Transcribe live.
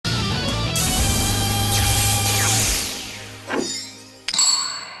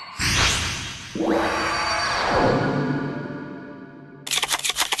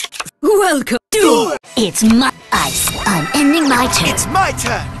Welcome. Duel! It's my ice. I'm ending my turn. It's my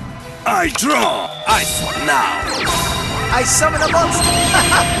turn! I draw! Ice now! I summon a monster!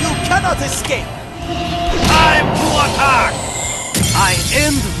 You cannot escape! Time to attack! I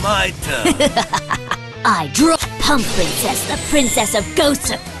end my turn. I draw Pump Princess, the princess of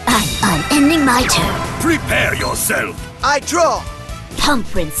ghosts. I'm ending my turn. Prepare yourself! I draw! Pump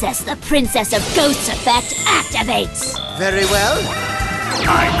Princess, the princess of ghosts effect activates. Very well.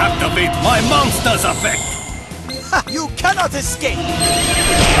 I activate my monster's effect! You cannot escape!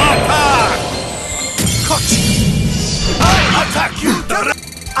 Attack! Caught you! I attack you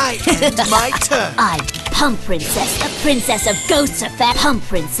directly! I end my turn! I Pump Princess, the princess of ghosts effect. Pump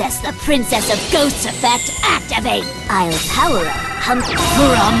Princess, the princess of ghosts effect activate. I'll power up Pump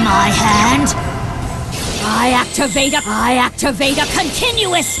from my hand. I activate a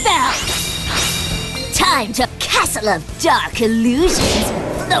continuous spell. Time to Castle of Dark Illusions.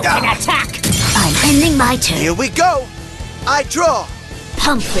 Floating attack. I'm ending my turn. Here we go! I draw!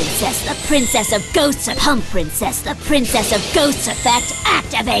 Pump Princess, the princess of ghosts. Pump Princess, the princess of ghosts effect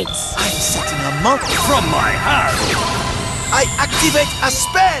activates. I'm setting a monk. From my hand! I activate a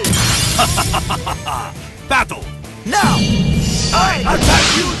spell! Battle! Now! I attack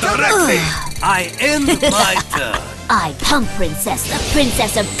you directly! I end my turn. I Pump Princess, the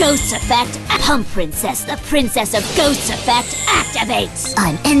princess of ghosts effect. Pump Princess, the princess of ghosts effect activates.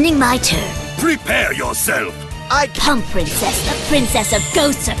 I'm ending my turn. Prepare yourself! I Pump Princess, the princess of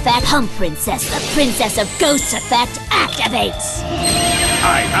ghosts effect. Pump Princess, the princess of ghosts effect activates.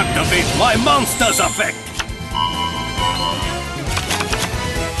 I activate my monster's effect!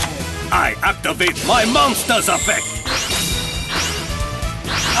 I activate my monster's effect!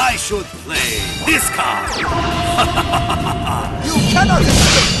 I should play this card! You cannot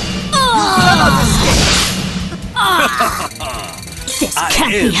escape! You cannot escape! This I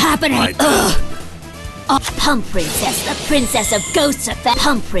can't be end happening. my turn. Pump Princess, the princess of ghosts effect.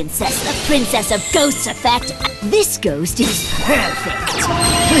 Pump Princess, the princess of ghosts effect. This ghost is perfect.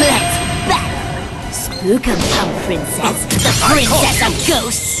 Let's battle. Spook 'em, Pump Princess, the princess of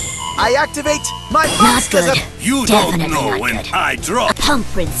ghosts. I activate my Not monster's good. You Definitely don't know not when good. I draw! Pump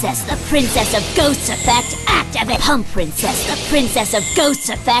Princess, the princess of ghosts effect activate. Pump Princess, the princess of ghosts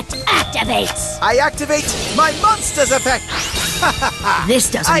effect activates. I activate my monster's effect! This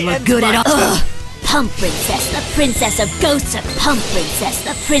doesn't I look end good my at all. turn. Pump Princess, the princess of ghosts. Pump Princess,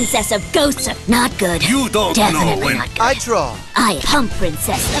 the princess of ghosts. Not good. You don't Definitely know when not good. I draw. I Pump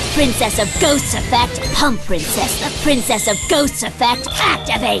Princess, the princess of ghosts effect. Pump Princess, the princess of ghosts effect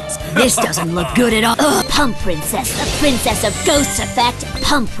activates. This doesn't look good at all. Pump Princess, the princess of ghosts effect.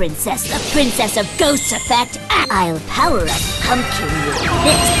 Pump Princess, the princess of ghosts effect. I'll power up Pumpkin with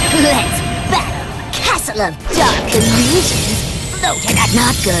this. Let's battle Castle of Dark Illusions. Floating at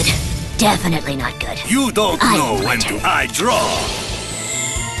not good. Definitely not good. You don't I know end my when turn. to I draw!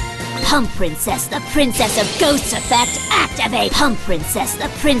 Pump Princess, the princess of ghosts effect activate. Pump Princess, the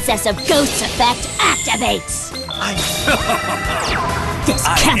princess of ghosts effect activates. This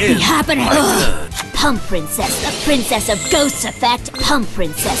I can't be end happening. my turn. Pump Princess, the princess of ghosts effect. Pump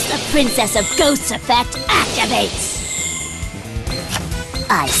Princess, the princess of ghosts effect activates.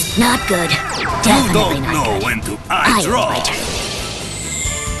 Ice, not good. You Definitely don't not know good. when to I I end draw! my turn.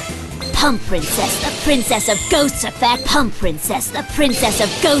 Pump Princess, the princess of ghosts effect. Pump Princess, the princess of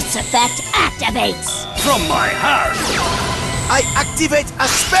ghosts effect activates. From my hand! I activate a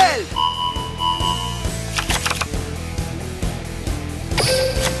spell!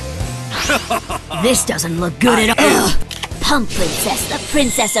 This doesn't look good at all. Pump Princess, the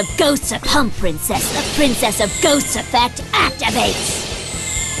princess of ghosts. Pump Princess, the princess of ghosts effect activates.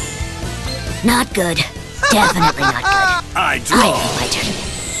 Not good. Definitely not good. I I draw! end my turn.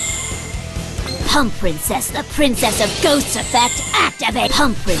 Pump Princess, the princess of ghosts effect activate.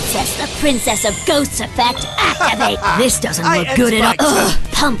 Pump Princess, the princess of ghosts effect activate. This doesn't I look end good my at all. turn.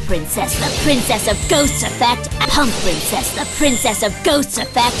 Pump Princess, the princess of ghosts effect. Pump Princess, the princess of ghosts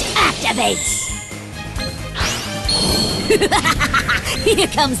effect activates. Here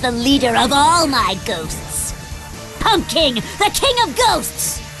comes the leader of all my ghosts. Pumpkin, the king of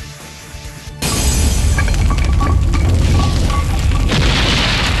ghosts.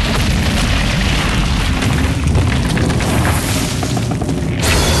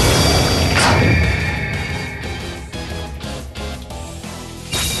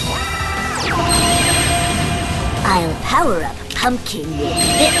 I'll power up Pumpkin with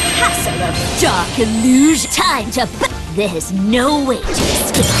this Castle of Dark Illusion. Time to there's no way to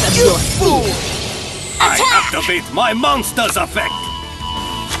escape from You your fool! I Attack! activate my monster's effect!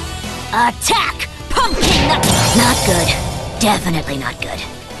 Attack! Pumpkin! Not good. Definitely not good.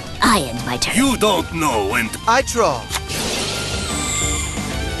 I end my turn. You don't know when to... I draw.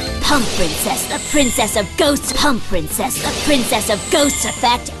 Pump Princess, the Princess of Ghosts. Pump Princess, the Princess of Ghosts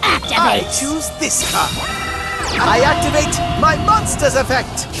effect. Activate. I choose this card. I activate my monster's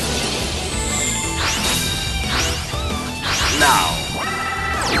effect. Now.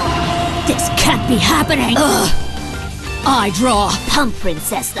 This can't be happening. Ugh. I draw. Pump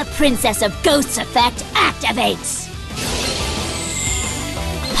Princess, the Princess of Ghosts effect. Activates.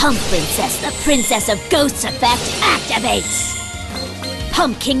 Pump Princess, the Princess of Ghosts effect. Activates.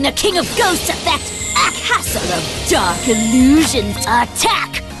 Pump King, the King of Ghosts effect. Castle of Dark Illusions.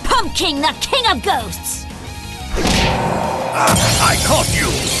 Attack! Pump King, the King of Ghosts. I caught you.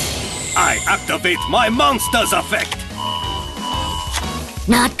 I activate my monster's effect.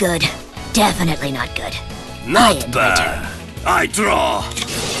 Not good. Definitely not good. Not bad. I draw.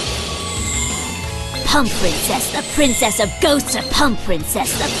 Pump Princess, the Princess of Ghosts. Pump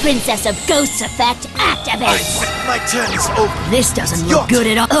Princess, the Princess of Ghosts effect. Activates. My turn is over. This doesn't look good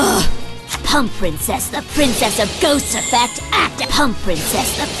at all. Ugh. Pump Princess, the Princess of Ghosts effect. Pump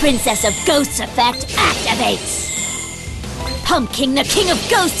Princess, the Princess of Ghosts effect. Activates. Pump King, the King of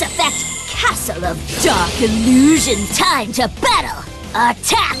Ghosts effect. Castle of Dark Illusion. Time to battle.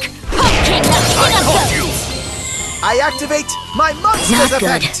 Attack. Pump King, the King of Ghosts. I activate my monster's Not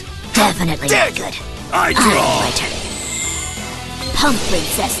good. effect. Definitely not good. I I draw. my turn. Pump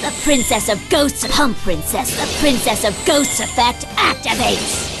Princess, the Princess of Ghosts. Pump Princess, the Princess of Ghosts effect.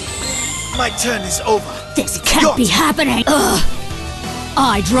 Activates. My turn is over. This can't be happening! Ugh!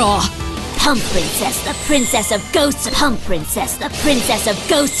 I draw! Pump Princess, the Princess of Ghosts. Pump Princess, the Princess of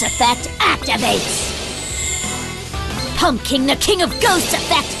Ghosts effect. Activates. Pump King, the King of Ghosts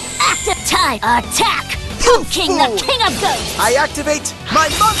effect. Active time. Attack! Pump King, the King of Ghosts. I activate my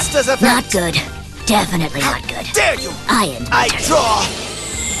monster's effect. Not good. Definitely not good. Dare you? I end my I turn. draw.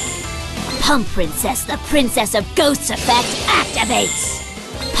 Pump Princess, the Princess of Ghosts effect. Activates.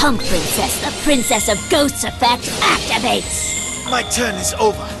 Pump Princess, the Princess of Ghosts effect. Activates. My turn is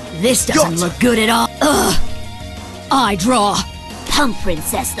over. This doesn't look good at all. Ugh! I draw. Pump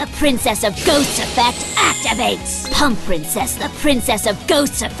Princess, the Princess of Ghosts effect. Activates. Pump Princess, the Princess of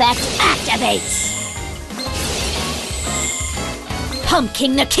Ghosts effect. Activates. Pump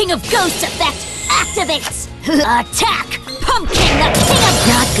King, the King of Ghosts effect. Activates. Attack! Pump King, the King of...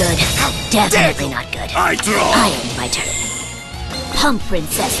 Not good. Definitely not good. I draw. I end my turn. Pump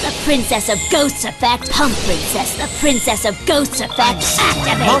Princess, the Princess of Ghosts effect. Pump Princess, the Princess of Ghosts effect.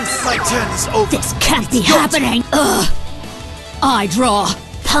 Activates. My turn is over. This can't be happening. Ugh. I draw.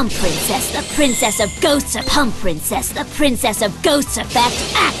 Pump Princess, the Princess of Ghosts. Pump Princess, the Princess of Ghosts effect.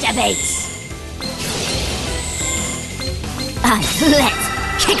 Activates.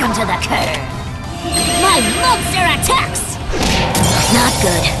 Let's kick him to the curb. My monster attacks. Not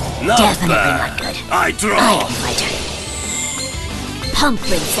good. Not Definitely bad. not good. I draw. I end my turn. Pump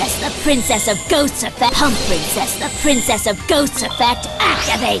Princess, the Princess of Ghosts effect. Pump Princess, the Princess of Ghosts effect.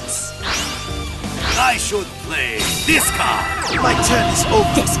 Activates. I should play this card. My turn is over.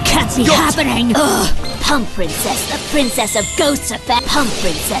 This can't be happening. Ugh. Pump Princess, the Princess of Ghosts effect. Pump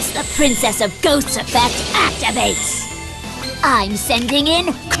Princess, the Princess of Ghosts effect. Activates. I'm sending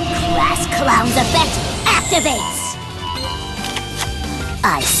in Crass Clown's effect. Activates.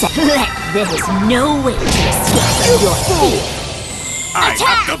 I said, there's no way to escape from your fear. I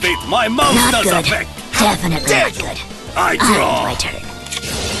Attack! activate my Not monster's good. effect. Definitely not good. I I draw. end my turn.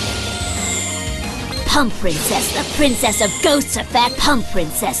 Pump Princess, the Princess of Ghosts effect. Pump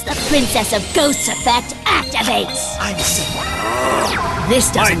Princess, the Princess of Ghosts effect. Activates. I'm sick. This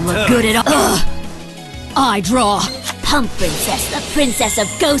doesn't My look turn. good at all. Ugh. I draw. Pump Princess, the Princess of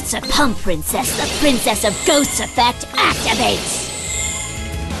Ghosts. Pump Princess, the Princess of Ghosts effect. Activates.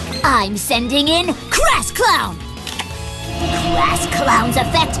 I'm sending in Crass Clown. Crass Clown's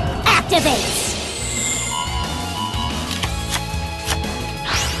effect activates.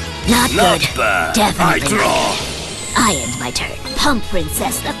 Not Not good. bad. Definitely I not draw. good. I end my turn. Pump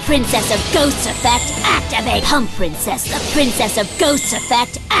Princess, the Princess of Ghosts effect activate. Pump Princess, the Princess of Ghosts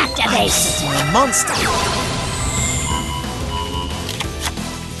effect activates. A monster.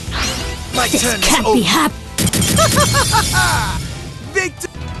 My This turn is can't over. be hap. Victory!